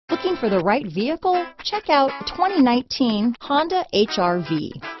Looking for the right vehicle? Check out 2019 Honda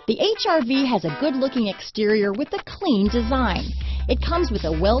HR-V. The HR-V has a good-looking exterior with a clean design. It comes with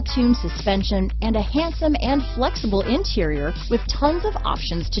a well-tuned suspension and a handsome and flexible interior with tons of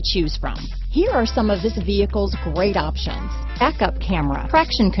options to choose from. Here are some of this vehicle's great options: backup camera,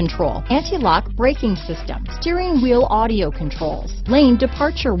 traction control, anti-lock braking system, steering wheel audio controls, lane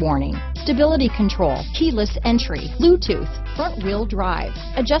departure warning, stability control, keyless entry, Bluetooth, front wheel drive,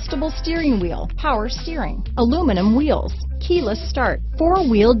 adjustable steering wheel, power steering, aluminum wheels, keyless start,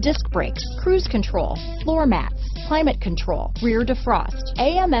 four-wheel disc brakes, cruise control, floor mats, climate control, rear defrost,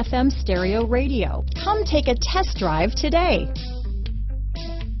 AM/FM stereo radio. Come take a test drive today.